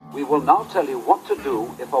We will now tell you what to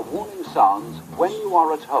do if a warning sounds when you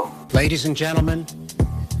are at home. Ladies and gentlemen,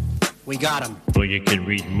 we got him. Well, you can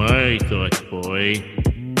read my thoughts, boy.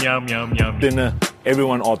 Yum, yum, yum. Dinner,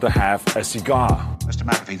 everyone ought to have a cigar. Mr.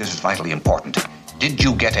 McAfee, this is vitally important. Did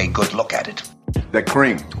you get a good look at it? That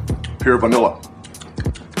cream, pure vanilla,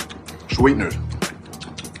 sweeteners.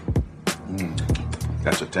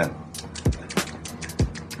 That's a 10.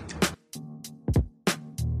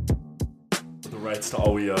 The rights to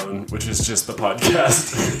all we own, which is just the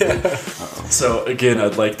podcast. So again,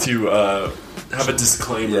 I'd like to have a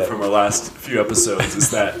disclaimer from our last few episodes is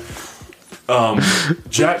that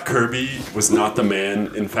Jack Kirby was not the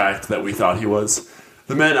man, in fact, that we thought he was.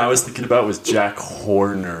 The man I was thinking about was Jack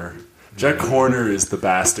Horner. Jack Horner is the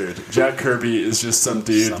bastard. Jack Kirby is just some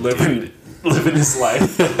dude living his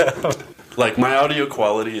life. Like, my audio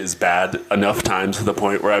quality is bad enough times to the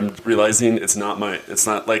point where I'm realizing it's not like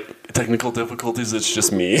technical difficulties, it's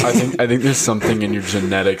just me. I think there's something in your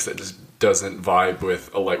genetics that just doesn't vibe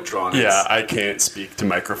with electronics. Yeah, I can't speak to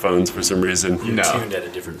microphones for some reason. You're tuned at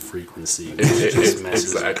a different frequency.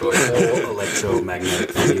 Exactly. The whole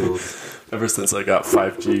electromagnetic field. Ever since I got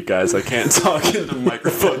 5G, guys, I can't talk into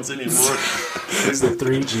microphones anymore. It's the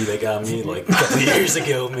 3G that got me like a couple years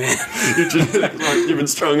ago, man. Your genetics aren't even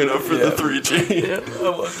strong enough for the 3G. Yeah,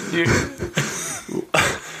 I wasn't here.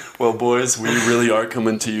 Well, boys, we really are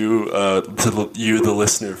coming to you, the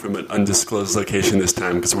listener, from an undisclosed location this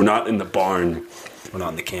time, because we're not in the barn. We're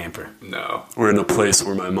not in the camper. No. We're in a place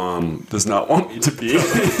where my mom does not want me to be.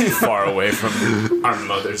 Far away from our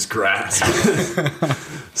mother's grasp.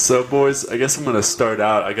 So, boys, I guess I'm going to start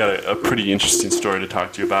out. I got a pretty interesting story to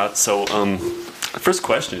talk to you about. So, the first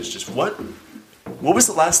question is just, what was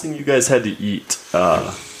the last thing you guys had to eat?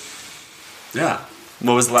 What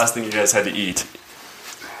was the last thing you guys had to eat?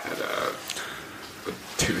 Had a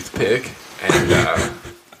toothpick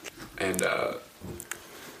and a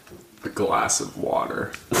glass of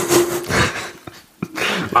water.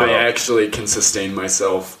 I actually can sustain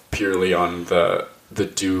myself purely on the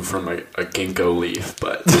dew from a ginkgo leaf,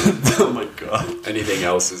 but oh my god! Anything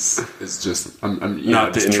else is just I'm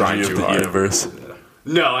not just the trying energy of too the hard. universe.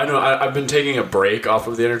 No, I know. I've been taking a break off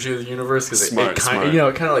of the energy of the universe because it kind of,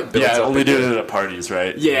 it kind of like builds up. Only doing it at parties,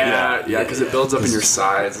 right? Yeah, because it builds up in your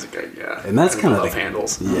sides. And that's kind of love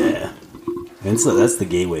handles. Yeah, and so that's the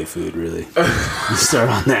gateway food, really. You start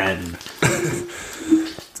on that.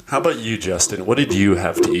 How about you, Justin? What did you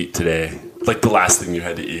have to eat today? Like the last thing you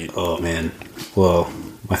had to eat? Oh man, well,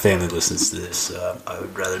 my family listens to this, so I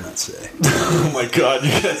would rather not say. Oh my god, you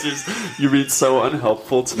guys you're being so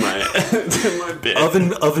unhelpful to my bit.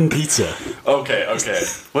 Oven pizza. Okay.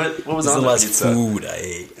 What was on the last pizza? food I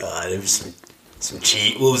ate? There was some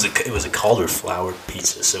cheese. Well, it was a cauliflower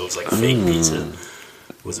pizza, so it was like fake pizza.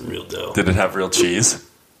 It wasn't real dough. Did it have real cheese?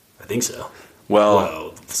 I think so.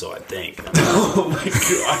 Well, so I think. Oh my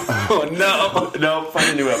god! Oh no! Find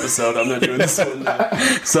a new episode. I'm not doing this one now.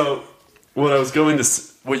 So, what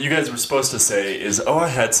you guys were supposed to say is, "Oh, I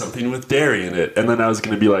had something with dairy in it," and then I was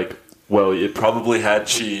going to be like, "Well, it probably had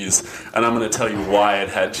cheese," and I'm going to tell you why it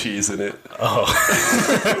had cheese in it. Oh,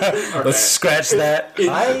 let's scratch that.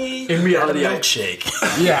 In reality, milkshake.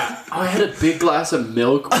 Yeah, I had a big glass of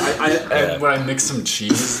milk. And when I mixed some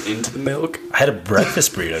cheese into the milk, I had a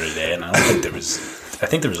breakfast burrito today, and I don't think there was. I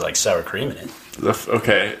think there was like sour cream in it.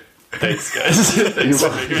 Okay. Thanks, guys. Thanks for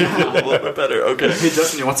making me feel a little bit better. Okay. Hey,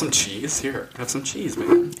 Justin, you want some cheese? Here, have some cheese,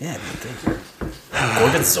 man. Yeah, thank you.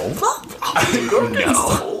 Gorgonzola?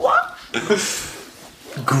 Gorgonzola?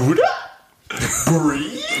 Gouda?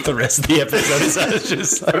 Brie? The rest of the episode is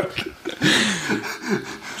just like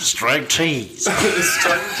strike cheese.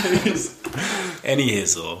 Strike cheese. Any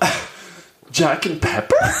hizzle. Jack and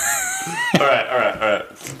pepper? All right.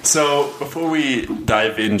 So, before we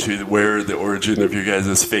dive into where the origin of your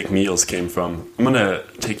guys' fake meals came from, I'm going to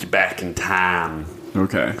take you back in time.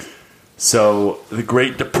 Okay. So, the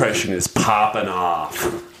Great Depression is popping off.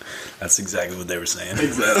 That's exactly what they were saying.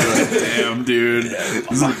 Exactly. Damn, dude.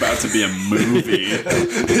 This is about to be a movie.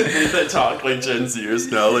 They talk like Gen Zers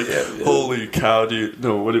now. Like, holy cow, dude.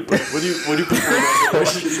 No, what do you prefer?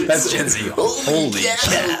 That's Gen Z. Holy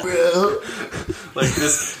cow, bro. Like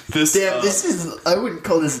this. Damn, this is. I wouldn't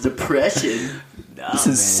call this depression. This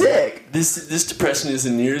is sick. This depression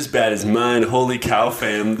isn't near as bad as mine. Holy cow,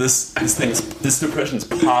 fam. This depression's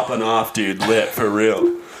popping off, dude. Lit for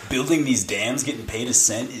real. Building these dams, getting paid a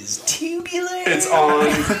cent is tubular. It's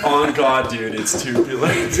on God, dude. It's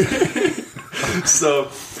tubular.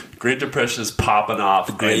 So, Great Depression is popping off.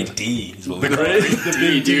 The Great D. Is what The we call Great it.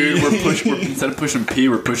 D, dude. We're instead of pushing P,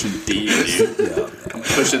 we're pushing D, dude. Yeah. I'm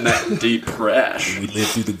pushing that depression. We lived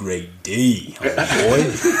through the Great D,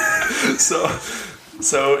 boy.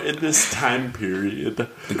 So in this time period,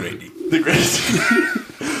 The Great D. the Great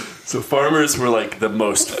so farmers were like the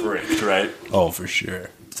most fricked, right? Oh, for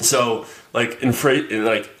sure. So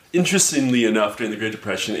interestingly enough, during the Great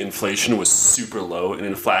Depression, inflation was super low, and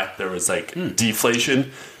in fact, there was like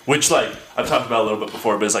deflation, which like I've talked about a little bit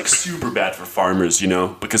before, but it's like super bad for farmers, you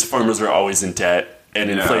know, because farmers are always in debt, and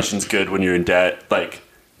inflation's good when you're in debt, like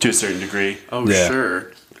to a certain degree. Oh, Yeah.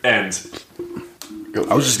 sure. And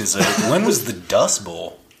I was just gonna say, when was the Dust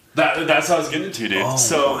Bowl? that's what I was getting to, dude. Oh,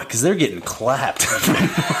 so because they're getting clapped from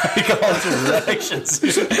like all directions.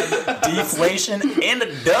 Deflation and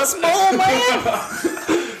a Dust Bowl, man.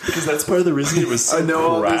 because that's part of the reason it was so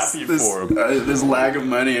crappy for them. This lack of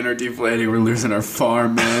money and our deflating, we're losing our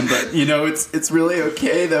farm, man. But you know, it's really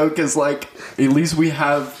okay though, because like at least we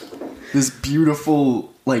have this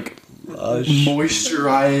beautiful like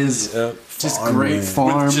moisturized, just great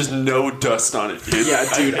farm. With just no dust on it, dude.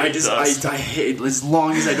 Yeah, dude. I hate as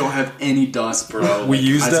long as I don't have any dust, bro. We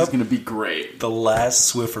used it's up gonna be great. the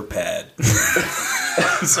last Swiffer pad.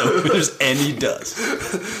 So if there's any dust,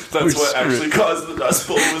 That's what actually caused the Dust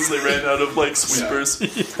Bowl was they ran out of like sweepers.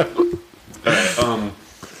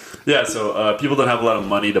 Alright, so people don't have a lot of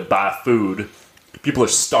money to buy food. People are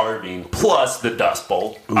starving. Plus the Dust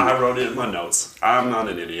Bowl. I wrote it in my notes. I'm not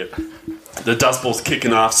an idiot. The Dust Bowl's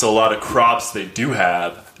kicking off, so a lot of crops they do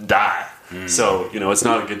have die. So you know it's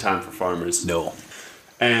not a good time for farmers. no.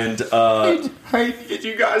 And Hey, did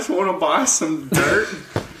you guys want to buy some dirt?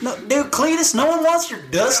 No, dude, Cletus, no one wants your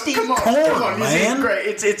dusty corn, man. It's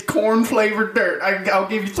great. It's corn flavored dirt. I'll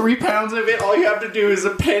give you 3 pounds of it. All you have to do is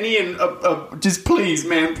a penny and just please,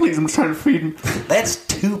 man, please. I'm trying to feed him. That's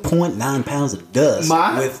 2.9 pounds of dust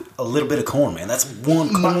with a little bit of corn, man. That's one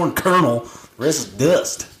corn kernel. The rest is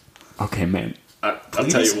dust. Okay, man. I'll tell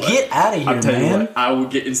Cletus, you what. get out of here, I'll tell man. you what.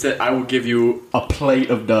 I will give you a plate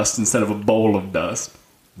of dust instead of a bowl of dust.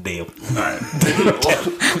 Deal.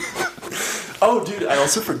 oh, dude, I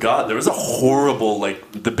also forgot there was a horrible,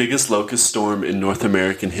 like the biggest locust storm in North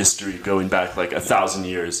American history, going back like 1,000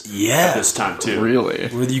 years. Yeah. At this time too. Really?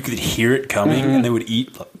 Where you could hear it coming, and they would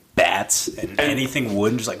eat like, bats and anything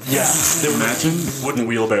wood, and just like They imagine wooden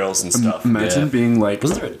wheelbarrows and stuff. Imagine being like.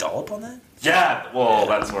 Wasn't there a dollop on that? Yeah, well,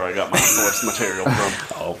 that's where I got my source material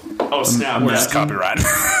from. Oh, snap! We're just copyrighted.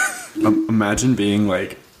 Imagine being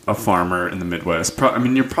like a farmer in the Midwest. I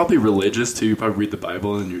mean, you're probably religious too. You probably read the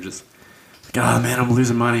Bible, and you're just like, oh man, I'm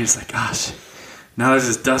losing money. It's like, gosh, now there's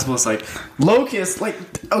this Dust Bowl. It's like locust. Like,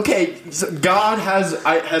 okay, so God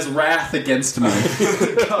has wrath against me.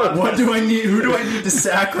 What do I need? Who do I need to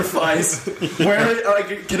sacrifice? Where?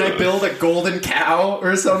 Like, can I build a golden cow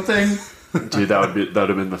or something? Dude, that would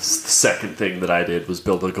have been the second thing that I did was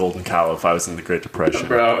build a golden cow if I was in the Great Depression.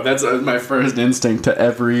 Bro, that's my first instinct to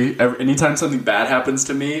every anytime something bad happens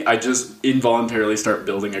to me, I just involuntarily start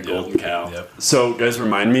building a golden cow. Yep. So, guys,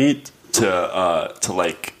 remind me to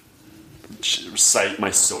like cite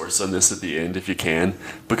my source on this at the end if you can,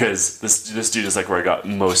 because this dude is like where I got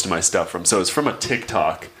most of my stuff from. So it's from a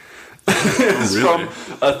TikTok. It's from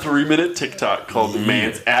a 3-minute TikTok called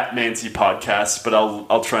at Mancy Podcast, but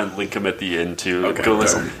I'll try and link him at the end too. Okay, go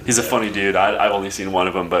listen. He's a funny dude. I've only seen one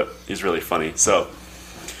of them, but he's really funny. So,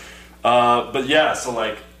 but yeah, so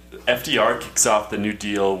like FDR kicks off the New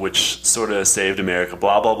Deal, which sort of saved America.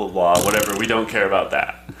 Blah blah blah blah. Whatever. We don't care about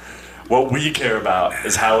that. What we care about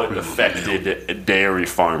is how it affected dairy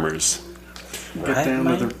farmers. Right,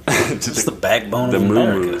 man? It's the backbone of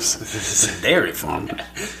America. It's a dairy farm.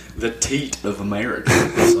 The teat of America.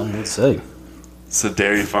 Some would say. So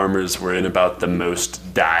dairy farmers were in about the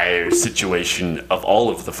most dire situation of all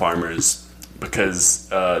of the farmers because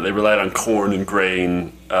they relied on corn and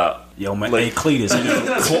grain. Yo, man. Hey, Cletus.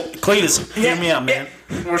 Cletus, hear me out, man.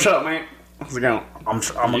 What's up, man? How's it going? I'm on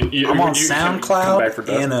SoundCloud,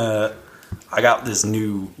 and I got this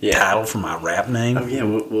new title for my rap name. Oh, yeah.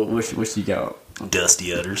 What you got?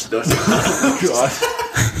 Dusty Utters. Dusty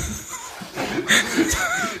Utters.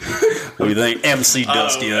 What do you think? MC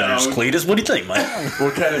Dusty Utters. Cletus, what do you think, man?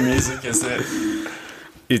 What kind of music is it?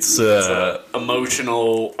 It's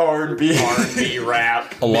emotional R&B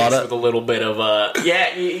rap. A lot of with a little bit of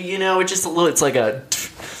you know, it's just a little. It's like a.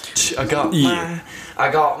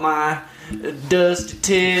 I got my dusty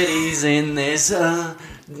titties in this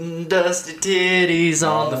Dusty titties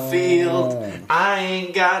on the field. I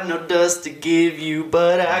ain't got no dust to give you,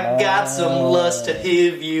 but I got some lust to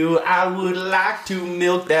have you. I would like to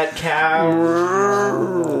milk that cow.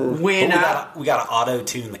 When we gotta auto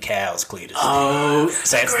tune the cows, Cletus. Oh,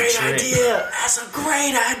 that's a great idea. That's a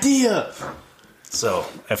great idea. So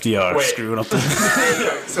FDR screwing up the.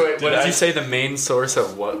 So wait, what did you say? The main source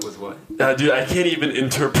of what was what? Dude, I can't even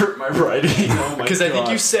interpret my writing. Oh my Because I think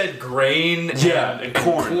you said grain and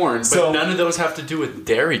corn. But So- none of those have to do with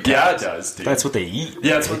dairy cows. Yeah, it does, dude. That's what they eat.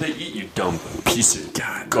 Yeah, that's what they eat, you dumb piece of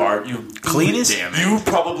garbage. You Cletus? Damn it. You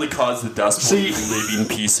probably caused the dust bowl, you living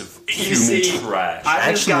piece of human trash.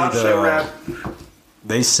 Actually,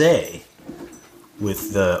 they say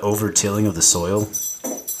with the over-tilling of the soil,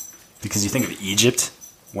 because you think of Egypt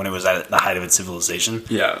when it was at the height of its civilization,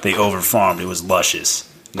 they over-farmed. It was luscious.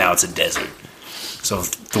 Now it's a desert. So if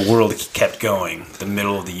the world kept going, the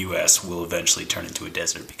middle of the U.S. will eventually turn into a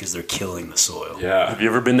desert because they're killing the soil. Yeah. Have you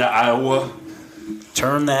ever been to Iowa?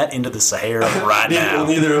 Turn that into the Sahara right now. Well,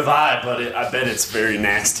 neither have I, but I bet it's very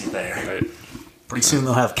nasty there. Right? Pretty soon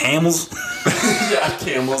they'll have camels. Yeah,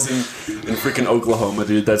 camels in freaking Oklahoma,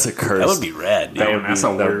 dude. That's a curse. That would be rad. Damn, That would that's be,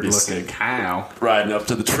 a that would weird be looking sick. cow. Riding up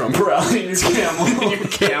to the Trump rally in your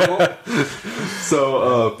camel.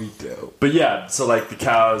 So, but yeah, so like the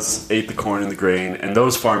cows ate the corn and the grain, and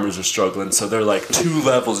those farmers are struggling. So they're like 2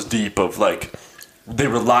 levels deep of like, they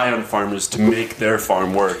rely on farmers to make their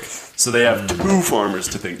farm work. So they have 2 farmers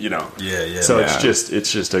to think, Yeah. So it's just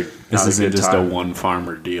a. This isn't just time. a one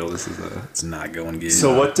farmer deal. This is a. It's not going good.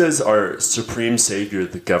 So what does our supreme savior,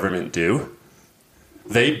 the government, do?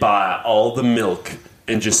 They buy all the milk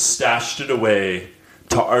and just stashed it away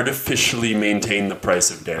to artificially maintain the price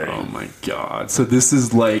of dairy. Oh my god! So this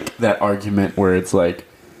is like that argument where it's like,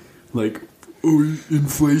 oh,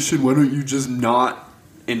 inflation. Why don't you just not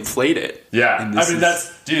inflate it? Yeah, And I this mean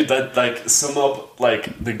is- that like sum up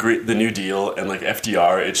like the New Deal and like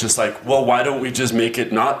FDR. It's just like, well, why don't we just make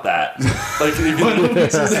it not that? Like, why don't we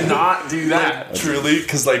just not do that? Truly,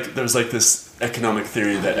 because like there's like this economic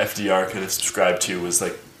theory that FDR kind of subscribed to was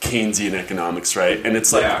like Keynesian economics, right? And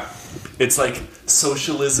it's like it's like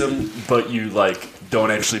socialism, but you like don't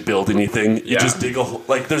actually build anything. You just dig a hole.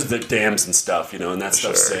 Like there's the dams and stuff, and that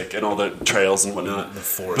stuff's sick, and all the trails and whatnot. The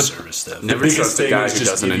Forest Service stuff. Never biggest trust a thing guy is who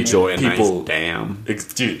just doesn't giving enjoy a people- nice dam.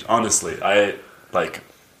 Dude, honestly, I like.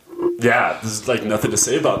 Yeah, there's like nothing to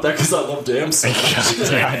say about that because I love dams so much.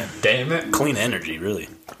 Damn it! Clean energy, really.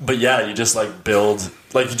 But yeah, you just like build.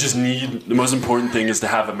 Like you just need. The most important thing is to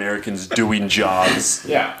have Americans doing jobs.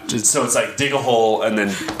 Yeah. So it's like dig a hole and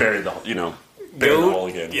then bury the bury the hole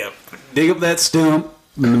again. Yep. Dig up that stump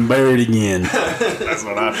and then bury it again. That's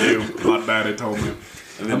what I do. My daddy told me.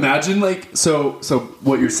 Imagine like so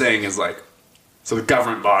what you're saying is like, so the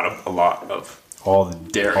government bought a lot of All the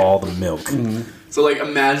dairy. all the milk. So like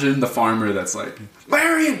imagine the farmer that's like,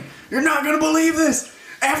 Marion, you're not gonna believe this.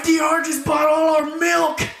 FDR just bought all our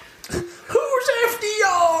milk. Who's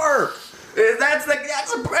FDR? That's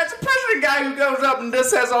the president guy who goes up and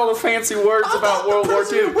just has all the fancy words about World War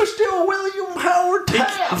II. We're still William Howard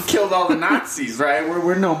He killed all the Nazis, right?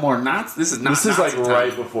 We're no more Nazis. This is not. This is like Nazi time.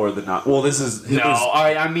 right before the not. Well, this is No,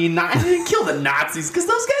 I mean, he didn't kill the Nazis because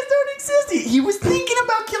those guys don't exist. He was thinking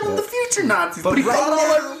about killing the future Nazis, but he bought all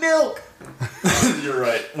our milk. You're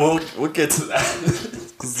right. We'll get to that.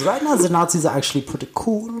 Because right now the Nazis are actually pretty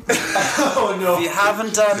cool. Oh no. We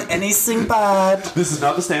haven't done anything bad. This is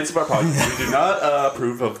not the stance of our podcast. We do not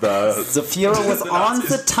approve of the. The Führer was on Nazis.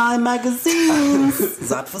 the Time magazines.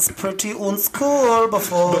 That was pretty uncool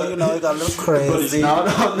before, he got a little crazy. But he's not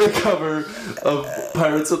on the cover of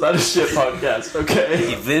Pirates Without a Ship podcast,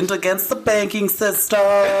 okay? He went against the banking system,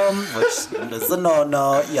 which is a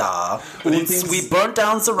no-no, yeah. But he Uns, thinks- we burnt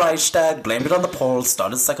down the Reichstag, blamed it on the Poles,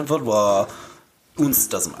 started the Second World War. Uns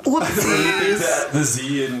doesn't matter. The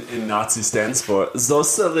Z in Nazi stands for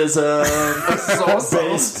Socialism.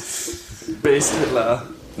 based Hitler.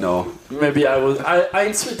 No. Maybe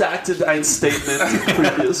Ein's redacted Ein's statement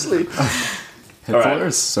previously. Hitler Alright.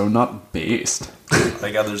 is so not based.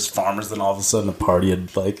 Like, there's farmers, then all of a sudden a party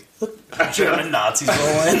and, like, German Nazis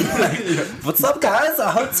roll in. What's up, guys?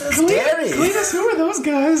 I hope it's dairy. Cletus, who are those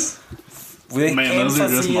guys? We Man, came those are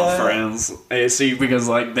for just the, my friends. See, because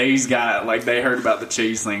like these guys, like they heard about the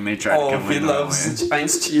cheese thing, they tried to come in.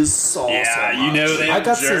 Ein's cheese sauce. Yeah, you know I them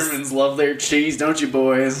got Germans love their cheese, don't you,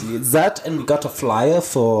 boys? That, and we got a flyer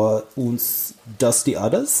for Uns Dusty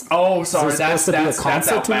Others. Oh, sorry, Is that's there supposed to be a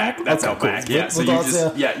concert Outback. tonight? That's Okay, Outback. cool. Yeah, so We'll you go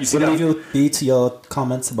just there. you see We'll that. leave you be to your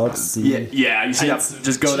comments about the Yeah, you see that.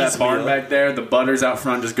 Just go to that cheese barn wheel. back there. The butter's out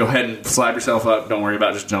front. Just go ahead and slide yourself up. Don't worry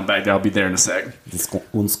about it. Just jump back there. I'll be there in a sec.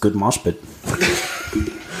 Uns good mosh pit.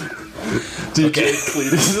 DJ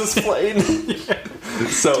Cletus is playing.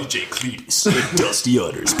 So DJ Cletus and Dusty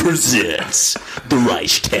Utters presents the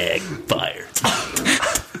Reichstag Fire.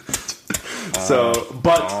 So,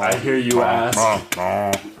 but I hear you ask,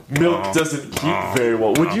 milk doesn't keep very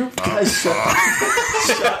well. Would you guys shut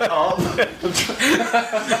up?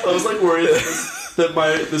 I was like worried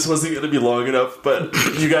that this wasn't going to be long enough, but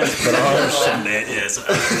you guys put on. Yes.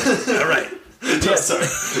 All right. Yes, sorry.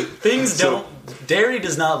 Things don't. Dairy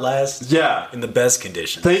does not last. Yeah. In the best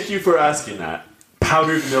condition. Thank you for asking that.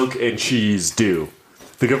 Powdered milk and cheese do.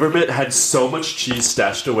 The government had so much cheese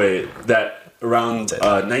stashed away that around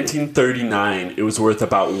 1939, it was worth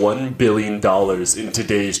about $1 billion in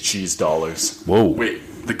today's cheese dollars. Whoa.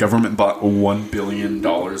 Wait, the government bought $1 billion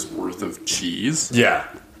worth of cheese? Yeah.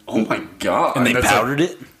 Oh my god. And they powdered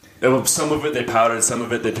it? Some of it they powdered, some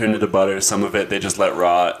of it they turned into butter, some of it they just let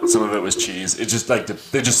rot, some of it was cheese. It's just like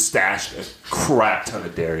they just stashed a crap ton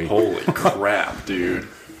of dairy. Holy crap, dude.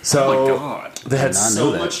 So oh my god. They had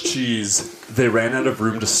so much cheese, they ran out of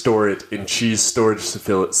room to store it in cheese storage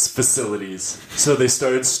facilities. So they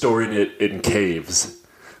started storing it in caves.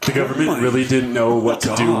 The government really didn't know what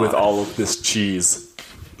to do with all of this cheese.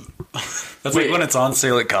 That's like when it's on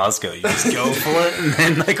sale at Costco. You just go for it, and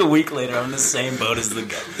then like a week later, I'm in the same boat as the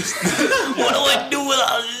government. What do I do with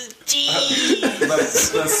all this cheese?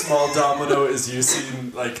 That small Domino is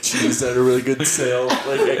using like cheese at a really good sale,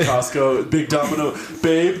 like at Costco. Big Domino,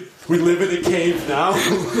 babe. We live in a cave now.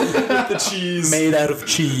 The cheese made out of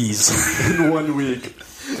cheese in 1 week.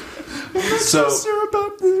 So sure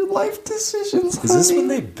about their life decisions. Is this when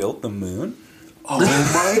they built the moon? Oh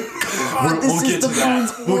my god! This is the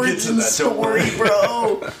moon's origin story,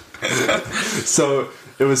 bro. So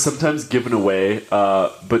it was sometimes given away,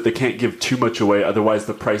 but they can't give too much away, otherwise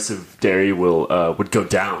the price of dairy would go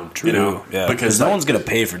down. True. You know, yeah, because no one's gonna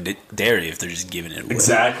pay for dairy if they're just giving it away.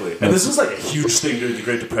 Exactly, and this was like a huge thing during the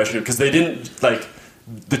Great Depression because they didn't like.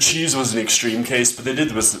 The cheese was an extreme case, but they did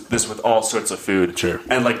this with all sorts of food. Sure.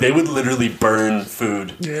 And like they would literally burn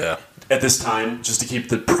food. Yeah. At this time, just to keep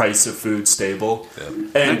the price of food stable. Yeah.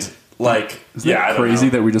 And like, Isn't it crazy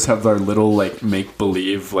that we just have our little like make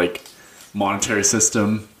believe like monetary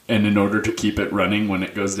system, and in order to keep it running when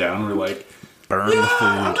it goes down, we're like, burn the food.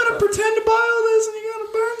 I'm gonna pretend to buy all this, and you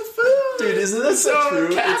gotta burn the food. Dude, isn't that so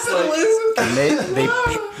true? Capitalism.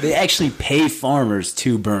 And they actually pay farmers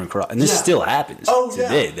to burn crops, and this still happens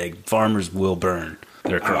today. Like farmers will burn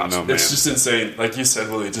their crops. It's just insane. Like you said,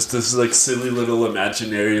 Willie, just this like silly little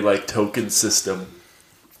imaginary like token system.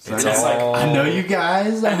 It's like, I know you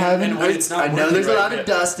guys are having. I know there's a lot of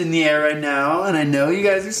dust in the air right now, and I know you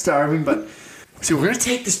guys are starving. But so we're gonna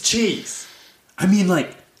take this cheese. I mean,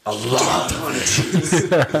 like a ton of cheese.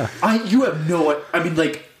 You have no. I mean,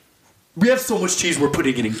 like we have so much cheese, we're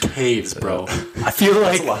putting it in caves, bro. I feel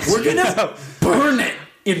like we're gonna burn it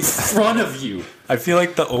in front of you. I feel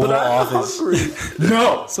like the Oval Office.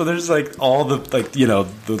 No. So there's like all the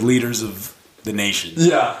the leaders of the nation.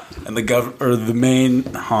 Yeah. And the main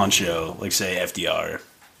honcho, like say FDR.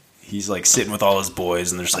 He's like sitting with all his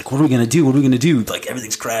boys, and they're just like, "What are we gonna do? What are we gonna do? Like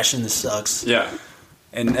everything's crashing. This sucks." Yeah.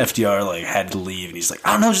 And FDR like had to leave, and he's like,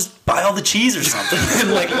 "I don't know, just buy all the cheese or something,"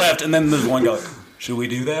 and like left. And then there's one guy like, "Should we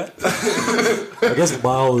do that?" I guess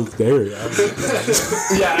buy all the dairy.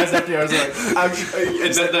 Yeah, as FDR's like,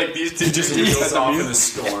 and then like these two just goes off in a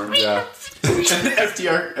storm. Yeah. And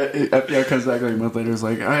FDR comes back like a month later. Is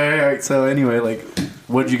like, all right. So anyway, like,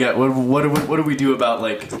 what did you get? What do we do about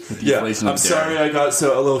like the deflation? I'm sorry I got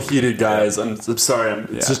so a little heated, guys. I'm sorry.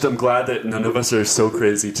 I'm glad that none of us are so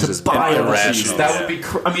crazy to just buy all the cheese. cheese. That would be.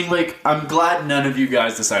 I mean, like, I'm glad none of you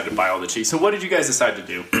guys decided to buy all the cheese. So what did you guys decide to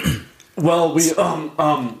do? Well, we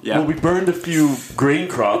we burned a few grain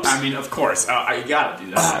crops. I mean, of course, I gotta do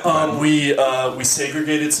that. We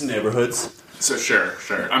segregated some neighborhoods. So sure.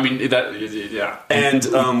 I mean yeah.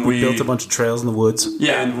 And we built a bunch of trails in the woods.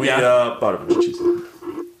 Yeah, and we bought a bunch of cheese.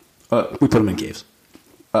 We put them in caves.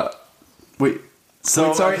 Wait.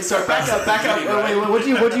 So sorry. Back up. Wait.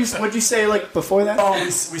 What'd you say like before that? Oh,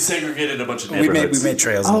 we segregated a bunch of neighborhoods. We made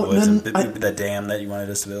trails in the woods and that dam that you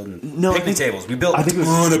wanted us to build. And picnic tables. We built a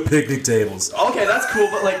ton of picnic tables. Okay, that's cool.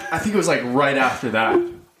 But like, I think it was like right after that.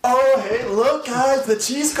 Oh, hey, look, guys, the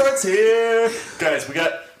cheese cart's here. Guys, we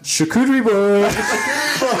got charcuterie board.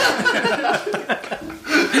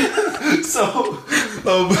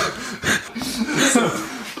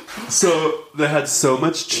 So they had so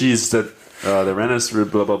much cheese that they ran us through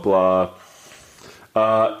blah blah blah.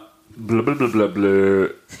 Blah blah blah blah blah.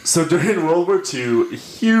 So during World War II, a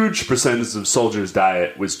huge percentage of soldiers'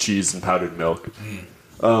 diet was cheese and powdered milk.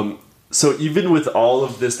 So even with all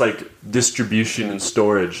of this like distribution and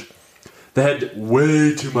storage, They had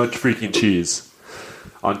way too much freaking cheese.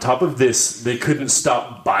 On top of this, they couldn't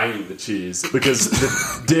stop buying the cheese because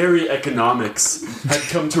the dairy economics had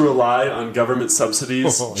come to rely on government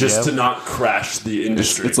subsidies just to not crash the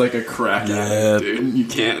industry. It's like a crack addict, dude. You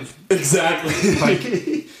can't.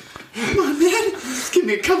 Exactly. Come on, man. Just give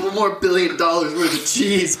me a couple more $1 billion worth of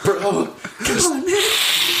cheese, bro. Come on, man. Just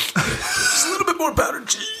a little bit more powdered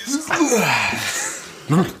cheese.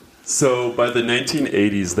 So by the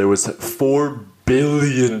 1980s, there was $4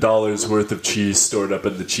 billion worth of cheese stored up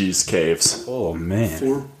in the cheese caves. Oh, man.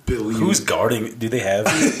 $4 billion. Who's guarding? Do they have?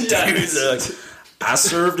 Dude, I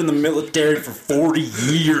served in the military for 40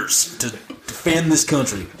 years to defend this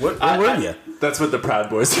country. Where were you? That's what the Proud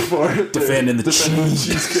Boys are for. Defending the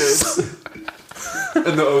cheese caves.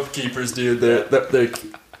 And the Oath Keepers, dude. They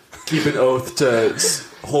keep an oath to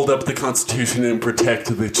hold up the Constitution and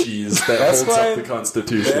protect the cheese that holds up the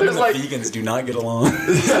Constitution. Them and the vegans do not get along.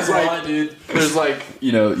 That's why, dude. There's like,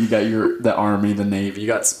 you know, you got the Army, the Navy, you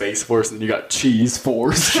got Space Force, and you got Cheese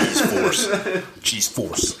Force. Cheese Force. Cheese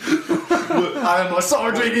Force. I am a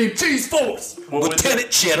sergeant in Cheese Force.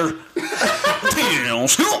 Lieutenant Cheddar.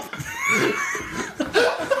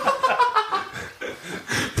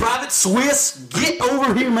 Private Swiss, get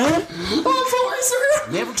over here, man. I'm sorry,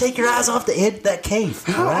 sir. Never take your eyes off the edge of that cave.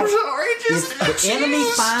 All right? I'm sorry. Just If the enemy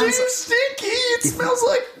finds too stinky. It smells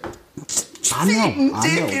like I know.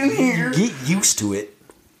 dick in here. Get used to it.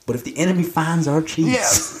 But if the enemy finds our cheese,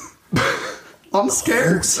 Yes. I'm the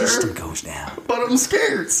scared, whole system sir. goes down. But I'm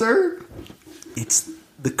scared, sir. It's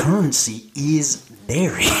the currency is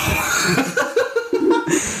dairy.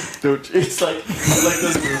 Dude, it's like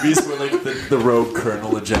those movies where like the rogue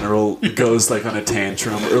colonel, the general, goes like on a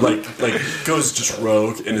tantrum or like goes just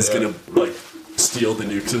rogue and is gonna like steal the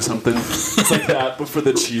nukes or something. It's like that, but for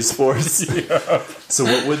the cheese force. Yeah. So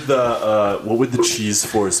what would the cheese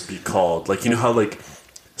force be called? Like, you know how like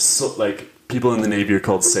people in the Navy are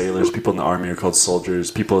called sailors, people in the Army are called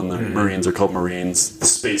soldiers, people in the Marines are called Marines, the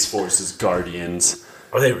Space Force is Guardians.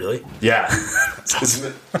 Are they really? Yeah.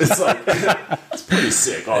 Isn't it? It's like it's pretty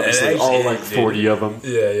sick, obviously. All like 40 of them.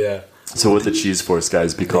 Yeah. So what would the cheese force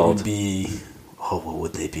guys be called? What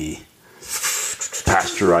would they be?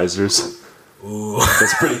 Pasteurizers. Ooh.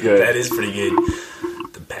 That's pretty good. That is pretty good.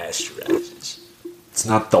 The pasteurizers. It's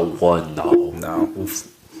not the one though. No.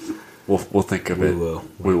 We'll think of it.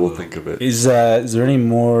 We will think of it. Is there any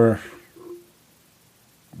more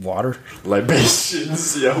water?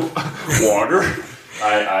 Libations, yo. Water?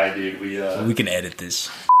 Dude, we can edit this.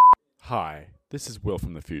 Hi, this is Will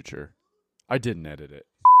from the future. I didn't edit it.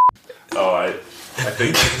 Oh, I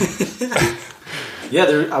think. Yeah,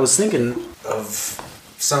 I was thinking of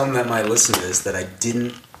some that might listen to this that I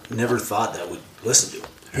never thought that would listen to.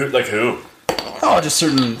 Who? Like who? Oh, just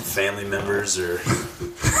certain family members or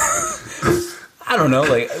I don't know.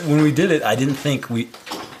 Like when we did it, I didn't think I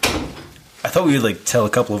thought we would like tell a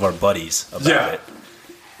couple of our buddies about it,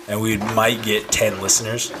 and we might get 10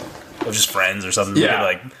 listeners of just friends or something.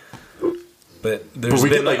 Yeah, but we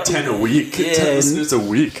get like 10 a week. 10 listeners a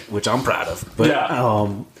week, which I'm proud of. But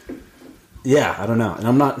yeah, I don't know, and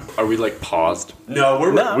I'm not. Are we like paused? No,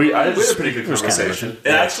 we had a pretty good conversation. It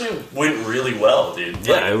actually went really well, dude.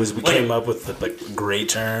 Yeah, it was. We came up with a great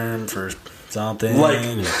term for something. Like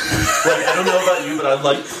I don't know about you, but I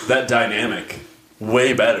like that dynamic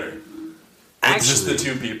way better. It's just the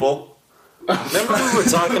two people. Remember we were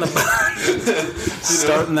talking about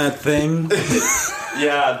starting that thing?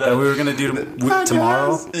 Yeah, that we were gonna do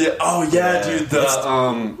tomorrow. Yeah. Oh yeah, dude.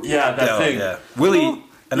 That thing. Yeah. Willie.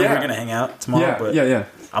 And then we're gonna hang out tomorrow. But yeah.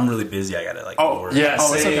 I'm really busy. I gotta work. Yeah.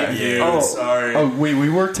 Oh, it's okay. Sorry. Oh, we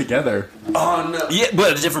work together. Oh no. Yeah,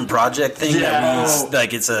 but a different project thing. Yeah. That means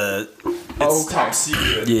like it's top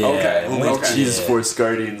secret. Yeah. Okay. Like Jesus Force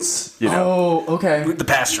Guardians. You know. Oh, okay. The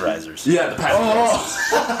pasteurizers. Yeah, the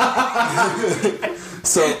pasteurizers.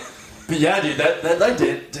 So. But yeah, dude, that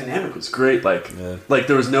dynamic was great. Like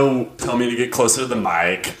there was no tell me to get closer to the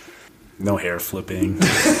mic. No hair flipping.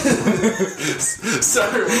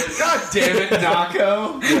 Sorry. God damn it,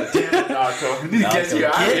 Naco. Yeah, damn it, Naco. We need to get you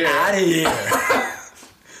out of here. Get out of here.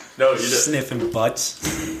 No, you just sniffing butts.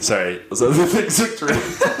 Sorry, those other things are true.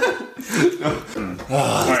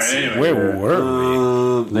 Alright, anyway. Where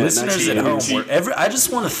were we? Listeners at home, wherever. I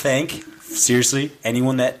just want to thank, seriously,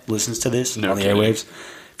 anyone that listens to this on the airwaves.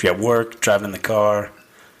 If you're at work, driving in the car,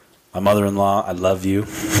 my mother-in-law, I love you.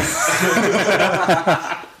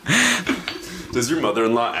 Does your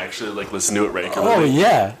mother-in-law actually like listen to it regularly? Oh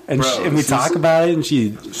yeah, and, Bro, and we talk about it, and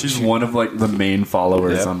she's one of like the main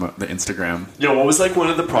followers on the Instagram. Yeah, what was like one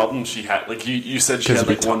of the problems she had? Like you said she had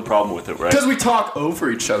like one problem with it, right? Because we talk over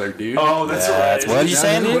each other, dude. Oh, that's right. What are you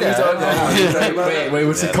saying, dude? Wait,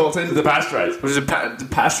 what's it, Colton? The pasteurized. What is it?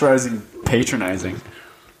 Pasteurizing, patronizing.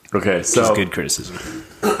 Okay, so just good criticism.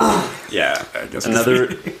 Yeah, I guess another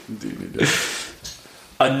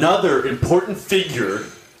important figure.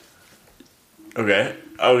 Okay.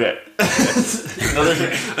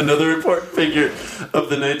 another important figure of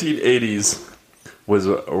the 1980s was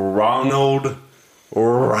Ronald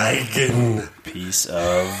Reagan. Piece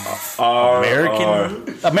of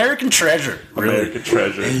American treasure. Really. American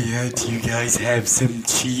treasure. Hey, do you guys have some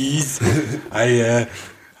cheese? I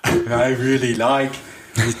really like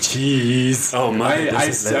the cheese. Oh my! I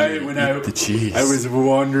was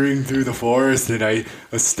wandering through the forest and I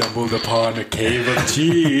stumbled upon a cave of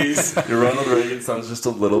cheese. Your Ronald Reagan sounds just a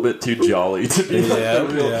little bit too jolly to be like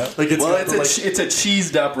it's a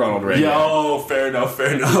cheesed up Ronald Reagan. Yeah, oh, fair enough.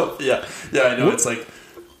 Yeah, I know. It's like,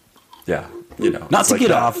 yeah, you know. Not to like get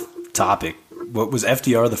that. off topic. What was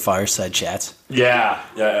FDR the fireside chats? Yeah.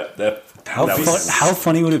 How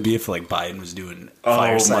funny would it be if like Biden was doing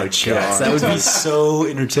fireside chats? That would be so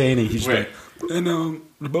entertaining. He's like, like you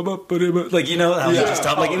know how he just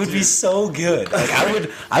talk, like it would be so good. Like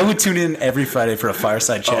I would tune in every Friday for a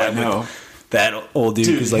fireside chat with that old dude.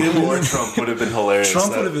 Because like him or Trump would have been hilarious.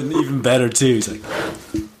 Trump would have been even better too. He's like,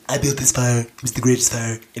 I built this fire. It was the greatest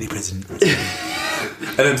fire any president.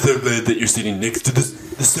 And I'm so glad that you're sitting next to the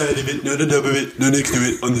side of it, not on top of it, not next to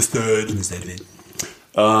it, on the side. On the side of it.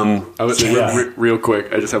 I was real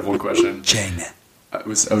quick. I just have one question. China. I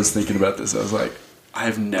was thinking about this. I was like,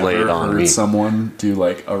 I've never Lay it on heard me. someone do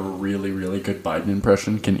like a really, really good Biden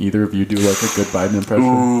impression. Can either of you do like a good Biden impression?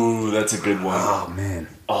 Ooh, that's a good one. Oh man.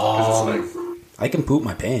 Oh, it's like, I can poop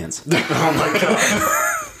my pants. oh my god.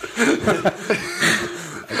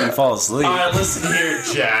 I can fall asleep. All right, listen here,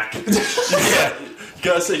 Jack. Yeah, you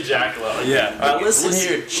gotta say Jack loud. Yeah. All right, listen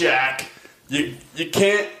here, Jack. You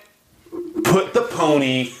can't put the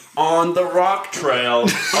pony on the rock trail,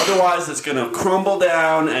 otherwise it's gonna crumble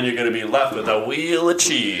down and you're gonna be left with a wheel of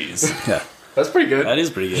cheese. Yeah. That's pretty good. That is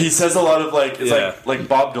pretty good. He says a lot of like, it's like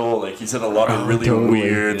Bob Dole. Like he said a lot of really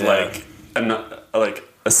weird like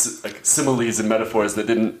similes and metaphors that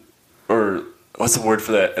didn't, or what's the word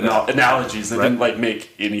for that? Analogies that didn't like make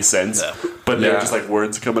any sense, but they were just like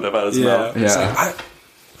words coming up out of his mouth. Yeah.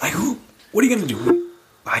 Like, what are you gonna do?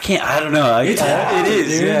 I can't. I don't know. It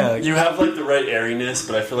is. Dude. Yeah. You have like the right airiness,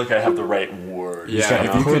 but I feel like I have the right words.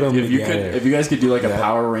 Yeah. If you guys could do like a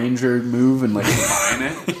Power Ranger move and like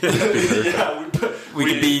combine it, that'd be perfect. We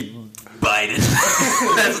could be Biden.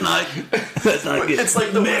 That's not good. It's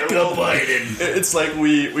like the Mecha Biden. It's like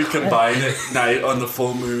we combine at night on the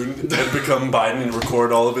full moon and become Biden and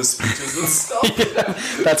record all of his speeches and stuff. Yeah.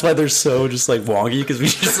 That's why they're so just like wonky, because we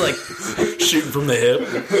just like shooting from the hip.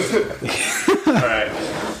 All right.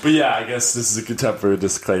 But yeah, I guess this is a good time for a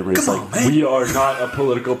disclaimer. It's we are not a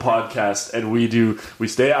political podcast, and we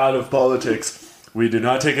stay out of politics. We do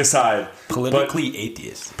not take a side. Politically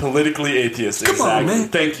atheist. Politically atheist, exactly. On, man.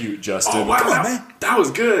 Thank you, Justin. Oh, wow. Come on, man. That was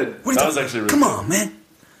good. That was actually really Come good. on, man.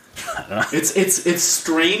 It's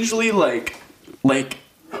strangely like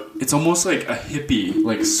it's almost like a hippie,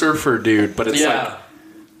 like surfer dude, but it's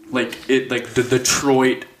like the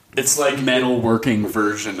Detroit. It's like metalworking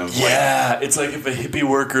version of it's like if a hippie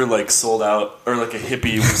worker like sold out, or like a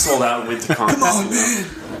hippie sold out and went to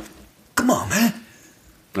conference. Come on, man.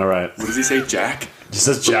 All right. What does he say, Jack? He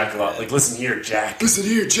says Jack a lot. Like, listen here, Jack. Listen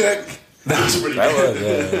here, Jack. That was pretty good.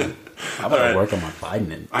 Yeah. I'm gonna work on my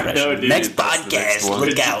Biden impression. I know, dude. Next podcast,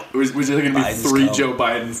 look out. Was there going to be Biden's 3 coming. Joe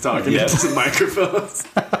Bidens talking into microphones?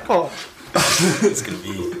 It's gonna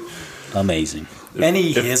be amazing.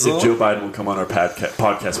 If Joe Biden will come on our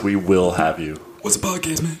podcast, we will have you. What's a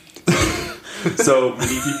podcast, man? So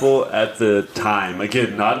many people at the time,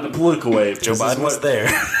 again, not in a political way. Joe Biden was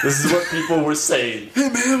there. This is what people were saying. Hey,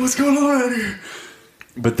 man, what's going on out here?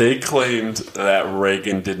 But they claimed that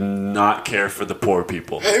Reagan did not care for the poor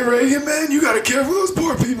people. Hey, Reagan, man, you got to care for those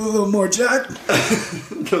poor people a little more, Jack.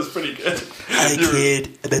 That was pretty good. I cared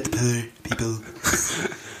about the poor people.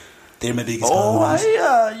 They're my biggest followers.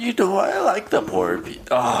 I like the poor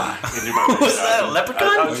people. Was that a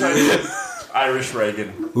leprechaun? I'm trying to get Irish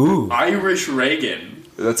Reagan. Ooh. Irish Reagan.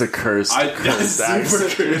 That's a cursed That's accent. super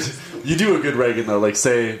good. You do a good Reagan, though. Like,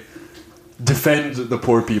 say, defend the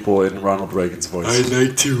poor people in Ronald Reagan's voice. I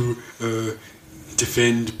like to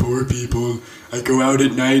defend poor people. I go out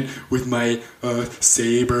at night with my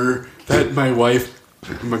saber that my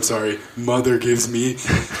mother gives me.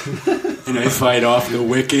 and I fight off the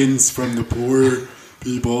Wiccans from the poor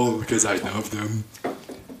people because I love them.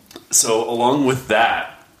 So along with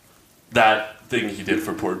that thing he did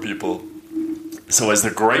for poor people, so as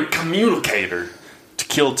the great communicator, to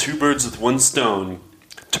kill two birds with one stone,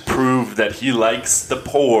 to prove that he likes the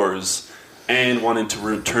poors and wanted to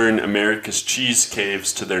return America's cheese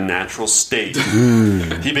caves to their natural state,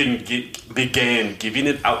 he began giving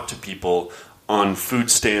it out to people on food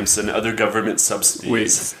stamps and other government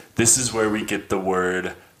subsidies. This is where we get the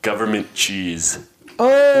word government cheese.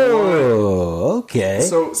 Oh, okay.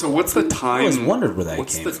 So what's the time? I always wondered where that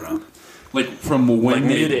came from. Like from when? Like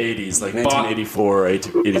mid-'80s, like 1984 or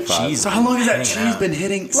 85. So how long has that cheese been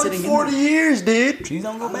sitting 40 years, dude. Cheese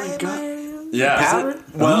don't go bad, man. Yeah.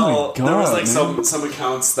 Well, there was like some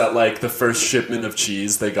accounts that like the first shipment of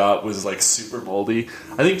cheese they got was like super moldy.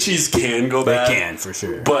 I think cheese can go bad. It can, for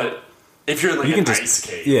sure. But if you're like you an can ice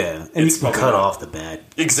cake. Yeah, and you can cut off the bad.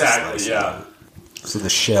 Exactly, yeah. So the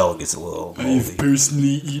shell gets a little moldy. I've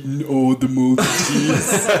personally eaten all the moldy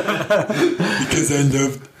cheese because I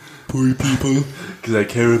love poor people. Because I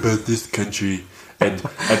care about this country, and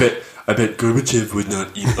I bet Gorbachev would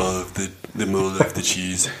not eat all of the mold of the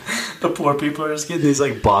cheese. The poor people are just getting these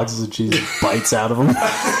like boxes of cheese and bites out of them.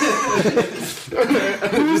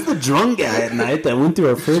 Who was the drunk guy at night that went through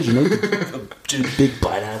our fridge and took a big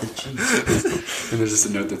bite out of the cheese? And there's just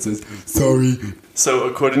a note that says, "Sorry." So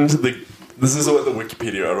according to this is what the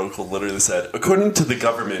Wikipedia article literally said. According to the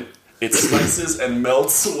government, it slices and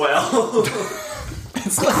melts well.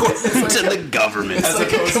 It's to the government. As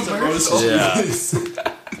opposed to most cheese.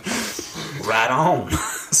 Right on.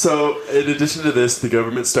 So, in addition to this, the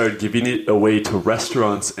government started giving it away to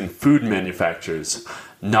restaurants and food manufacturers.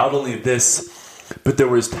 Not only this, but there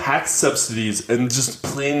was tax subsidies and just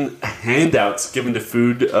plain handouts given to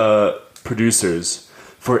food producers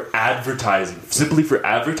for advertising, simply for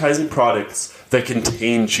advertising products that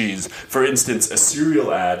contain cheese. For instance, a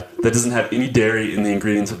cereal ad that doesn't have any dairy in the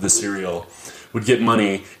ingredients of the cereal would get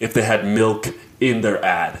money if they had milk in their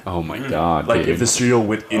ad. Oh my god! Like dude. if the cereal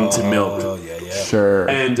went into milk. Oh yeah. Sure.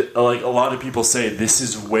 And like a lot of people say, this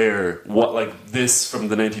is where this from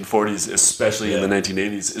the 1940s, especially in the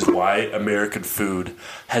 1980s, is why American food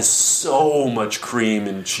has so much cream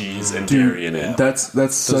and cheese and dairy in it. That's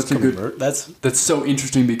such a good. That's so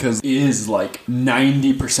interesting because it is like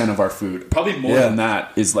 90% of our food, probably more than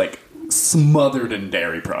that, is like smothered in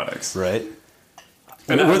dairy products. Right.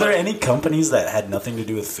 Were there any companies that had nothing to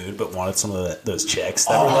do with food but wanted some of those checks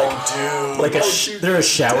that were like, they're a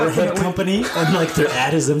shower head company and like their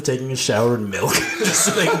ad is them taking a shower in milk just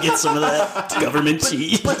so they can get some of that government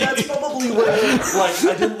cheese. But that's probably where, like,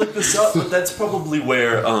 I didn't look this up, but that's probably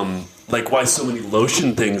where, like, why so many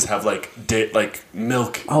lotion things have like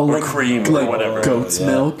milk or cream or whatever. Goat's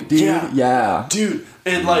milk, dude. Yeah, dude.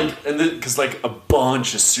 And because a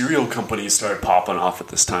bunch of cereal companies started popping off at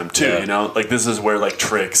this time too. You know, like this is where like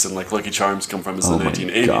Trix and like Lucky Charms come from, is the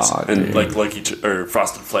 1980s, God, and dude. like or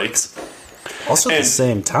Frosted Flakes. Also, at the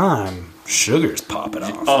same time, sugar's popping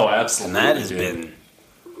off. Oh, absolutely, and that has been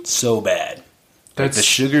so bad. The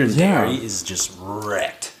sugar and dairy is just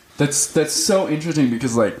wrecked. That's so interesting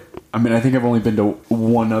because I think I've only been to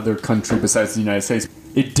one other country besides the United States.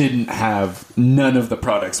 It didn't have, none of the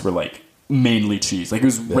products were like mainly cheese. Like it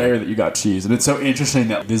was rare that you got cheese, and it's so interesting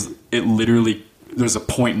that there's a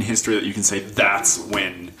point in history that you can say that's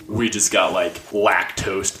when we just got like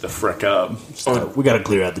lactose the frick up. We got to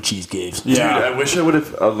clear out the cheese caves. Yeah, dude, I wish I would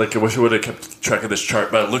have kept track of this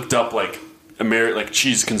chart, but I looked up like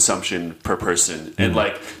cheese consumption per person, and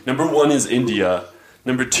like number 1 is India,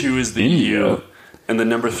 number 2 is the EU, and then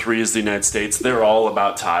number 3 is the United States. They're all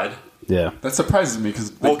about tied. Yeah, that surprises me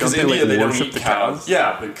because India they don't worship eat the cows.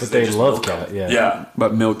 Yeah, because they just love milk cows. them. Yeah,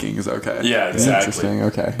 but milking is okay. Yeah, exactly. Interesting.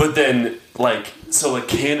 Okay, but then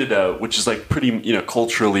Canada, which is like pretty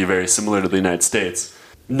culturally very similar to the United States,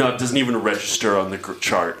 doesn't even register on the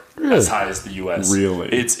chart as high as the U.S. Really,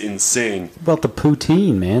 it's insane. What about the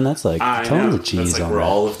poutine, man? That's like tons of cheese. That's like on where that.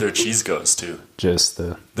 all of their cheese goes to. Just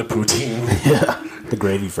the poutine. Yeah, the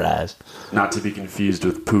gravy fries. Not to be confused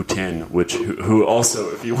with Putin, who also,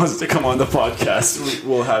 if he wants to come on the podcast,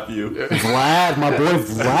 we'll have you. Vlad, my boy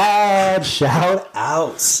Vlad, shout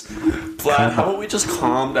outs. Vlad, how about we just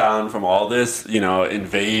calm down from all this,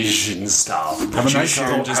 invasion stuff? Have a nice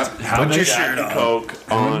have a Jack and Coke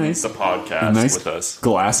on the podcast with us.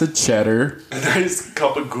 Glass of cheddar, a nice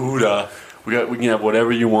cup of Gouda. We can have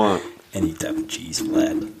whatever you want. Any type of cheese,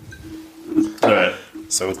 Vlad. All right.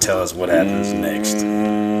 So tell us what happens next.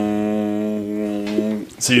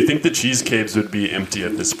 So you think the cheese caves would be empty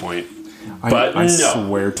at this point? But I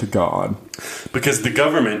swear to God, because the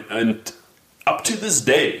government, and up to this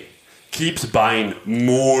day, keeps buying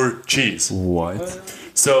more cheese. What?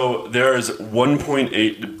 So there's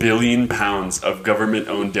 1.8 billion pounds of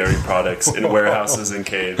government-owned dairy products in warehouses and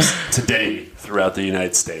caves today throughout the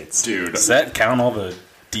United States. Dude, does that count all the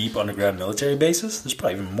deep underground military bases? There's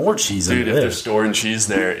probably even more cheese in Dude, there. if they're storing cheese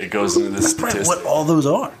there, it goes into the That's probably statistic. what all those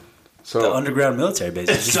are. So The underground military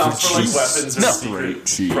bases. It's not for like weapons or secret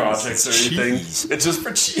cheese. projects or anything. Cheese. It's just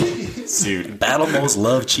for cheese. Dude, battle moles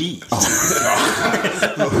love cheese.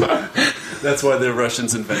 That's why the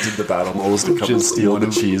Russians invented the battle moles to come and Just steal one the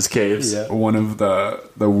of- cheese caves. One of the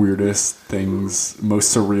weirdest things,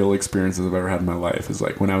 most surreal experiences I've ever had in my life is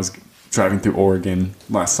like when I was driving through Oregon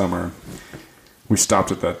last summer. We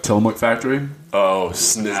stopped at the Tillamook factory. Oh,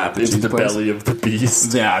 snap. Into cheese the place? belly of the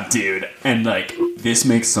beast. Yeah, dude. And like this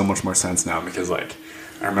makes so much more sense now because like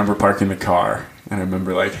I remember parking the car and I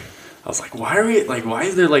remember like I was like, why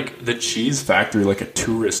is there like the cheese factory like a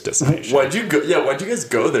tourist destination? Why'd you go? Yeah, why'd you guys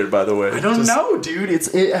go there, by the way? I don't know, dude.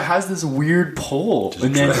 It has this weird pull.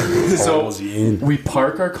 And then so we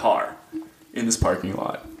park our car in this parking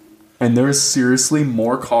lot. And there's seriously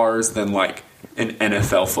more cars than like an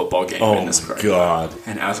NFL football game in this parking lot.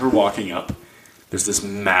 And as we're walking up, there's this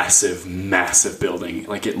massive, massive building.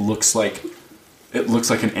 Like it looks like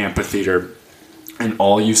an amphitheater, and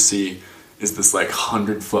all you see is this like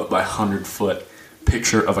 100-foot by 100-foot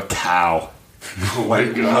picture of a cow. Oh my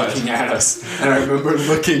god! Looking at us, and I remember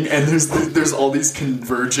looking, and there's all these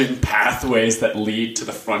converging pathways that lead to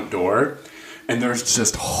the front door, and there's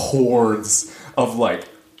just hordes of like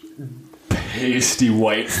pasty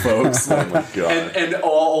white folks, Oh my god! and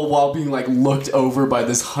all while being like looked over by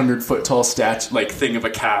this 100-foot tall statue, like thing of a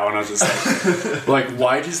cow, and I was just like,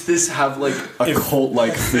 why does this have like a cult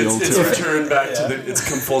like feel It's to it? returned back to the. It's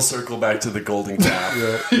come full circle back to the golden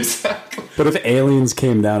cow. Exactly. But if aliens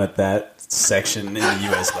came down at that section in the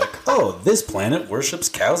U.S., like, oh, this planet worships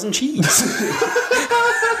cows and cheese.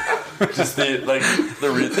 Just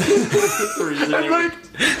the reason.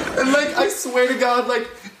 And like I swear to God, like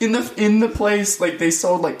in the place, like they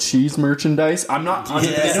sold like cheese merchandise. I'm not.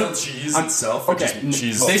 They sold cheese itself. Or Okay, just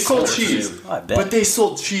cheese. they sold cheese, I bet. but they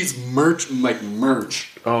sold cheese merch.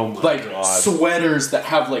 Oh my Like god! sweaters that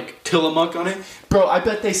have like Tillamook on it, bro. I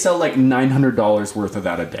bet they sell like $900 worth of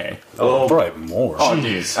that a day. Oh, probably more. Oh,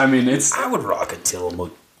 dude. I mean, it's I would rock a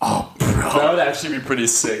Tillamook. That would actually be pretty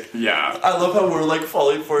sick. yeah. I love how we're like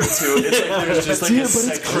falling for it too. It's like there's just like Dude, a but it's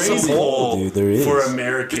section crazy. hole Dude, there is. for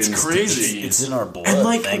Americans. It's crazy. to It's cheese. in our blood, And,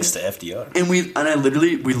 like, thanks to FDR. And we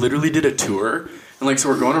literally did a tour. And like, so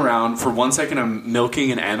we're going around. For 1 second, I'm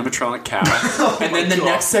milking an animatronic cow, and then the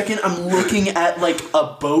next second, I'm looking at like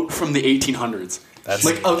a boat from the 1800s. That's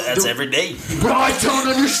like that's every day. Bro, I don't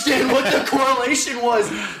understand what the correlation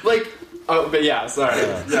was. Like, oh, but yeah, sorry.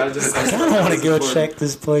 Yeah, I I kind of want to go check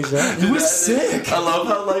this place out. It was sick. I love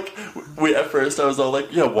how like we at first I was all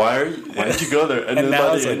like, yeah, why did you go there? And then now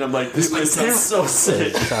by it's the end like, I'm like, this place sounds so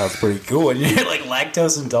sick. Sounds pretty cool. And you're like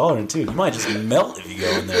lactose intolerant too. You might just melt if you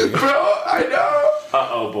go in there. Bro, I know.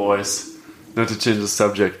 Uh-oh, boys. Not to change the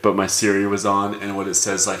subject, but my Siri was on, and what it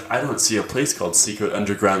says, like, I don't see a place called Secret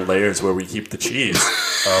Underground Layers where we keep the cheese.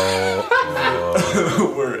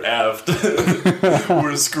 We're effed.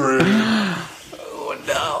 We're screwed. Oh,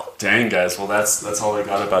 no. Dang, guys. Well, that's all I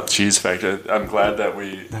got about the cheese factor. I'm glad that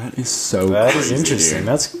we... That is so That crazy. is interesting.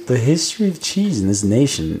 That's the history of cheese in this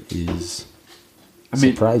nation is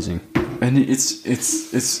surprising. And it's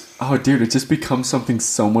oh dude, it just becomes something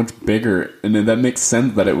so much bigger, and then that makes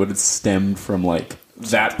sense that it would have stemmed from like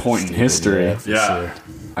that point in history. Yeah.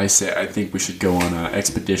 I think we should go on an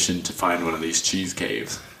expedition to find one of these cheese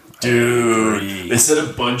caves. Dude. They said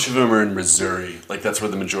a bunch of them are in Missouri. Like, that's where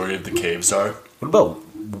the majority of the caves are. What about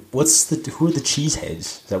who are the cheeseheads?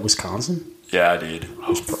 Is that Wisconsin? Yeah, dude.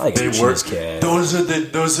 Probably They a work. cheese cat. Those are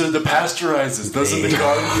the pasteurizers. Those are the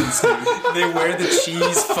Guardians. They wear the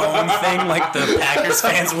cheese foam thing like the Packers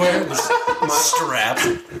fans wear. The strap.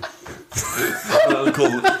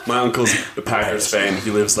 My uncle's a Packers fan.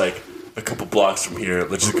 He lives like a couple blocks from here.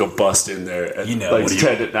 Let's just go bust in there at like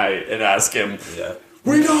 10 at night and ask him. Yeah.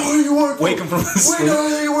 We know who you work for. Wake him from the sleep. We know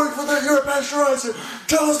that you work for that. You're a pasteurizer.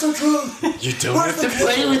 Tell us the truth. You don't have to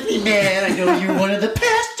play with me, man. I know you're one of the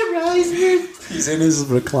pasteurizers. He's in his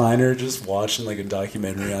recliner just watching like a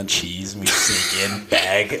documentary on cheese, and we sneak in,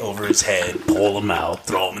 bag over his head, pull him out,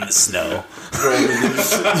 throw him in the snow.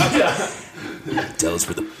 Tell us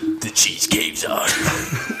where the cheese caves are.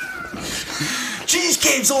 Cheese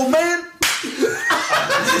caves, old man!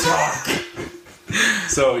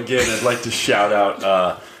 So again, I'd like to shout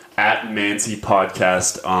out at Mancy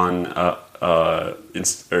Podcast on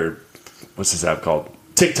or what's this app called?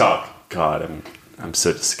 TikTok. God, I'm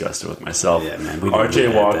so disgusted with myself. Yeah, man.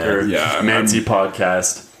 RJ Walker, Yeah, Mancy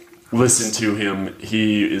podcast. Listen to him.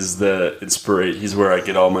 He is the inspiration. He's where I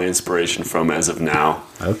get all my inspiration from as of now.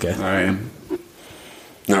 Okay. All right.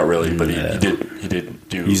 Not really, but he did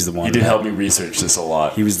do. He's the one He did that- help me research this a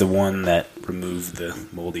lot. He was the one that removed the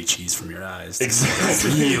moldy cheese from your eyes.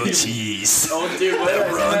 Exactly. Real cheese. Oh, dude,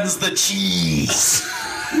 what Runs the cheese.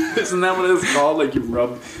 Isn't that what it's called? Like you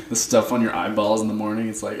rub the stuff on your eyeballs in the morning.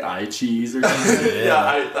 It's like eye cheese or something. The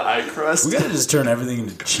eye crust. We gotta just turn everything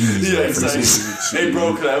into cheese. Yeah, references. exactly. Hey,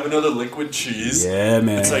 bro, can I have another liquid cheese? Yeah,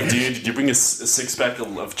 man. It's like, dude, did you bring a six-pack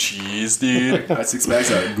of cheese, dude? Got 6 packs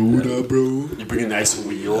of Gouda, bro. You bring a nice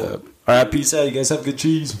wheel. All right, peace out. You guys have good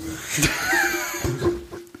cheese.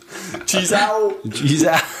 Cheese out. Cheese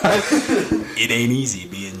out. It ain't easy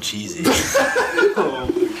being cheesy. Oh,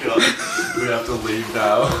 my God. We have to leave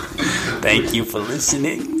now. Thank you for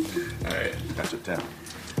listening. All right. That's a 10.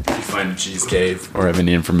 If you find a cheese cave or have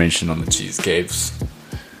any information on the cheese caves,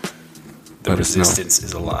 The resistance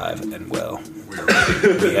is alive and well.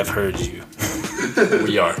 We have heard you.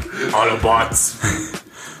 we are Autobots.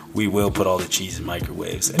 We will put all the cheese in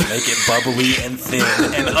microwaves and make it bubbly and thin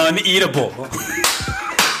and uneatable.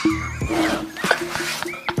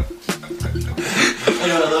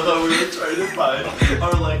 I love how we were trying to find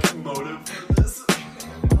our like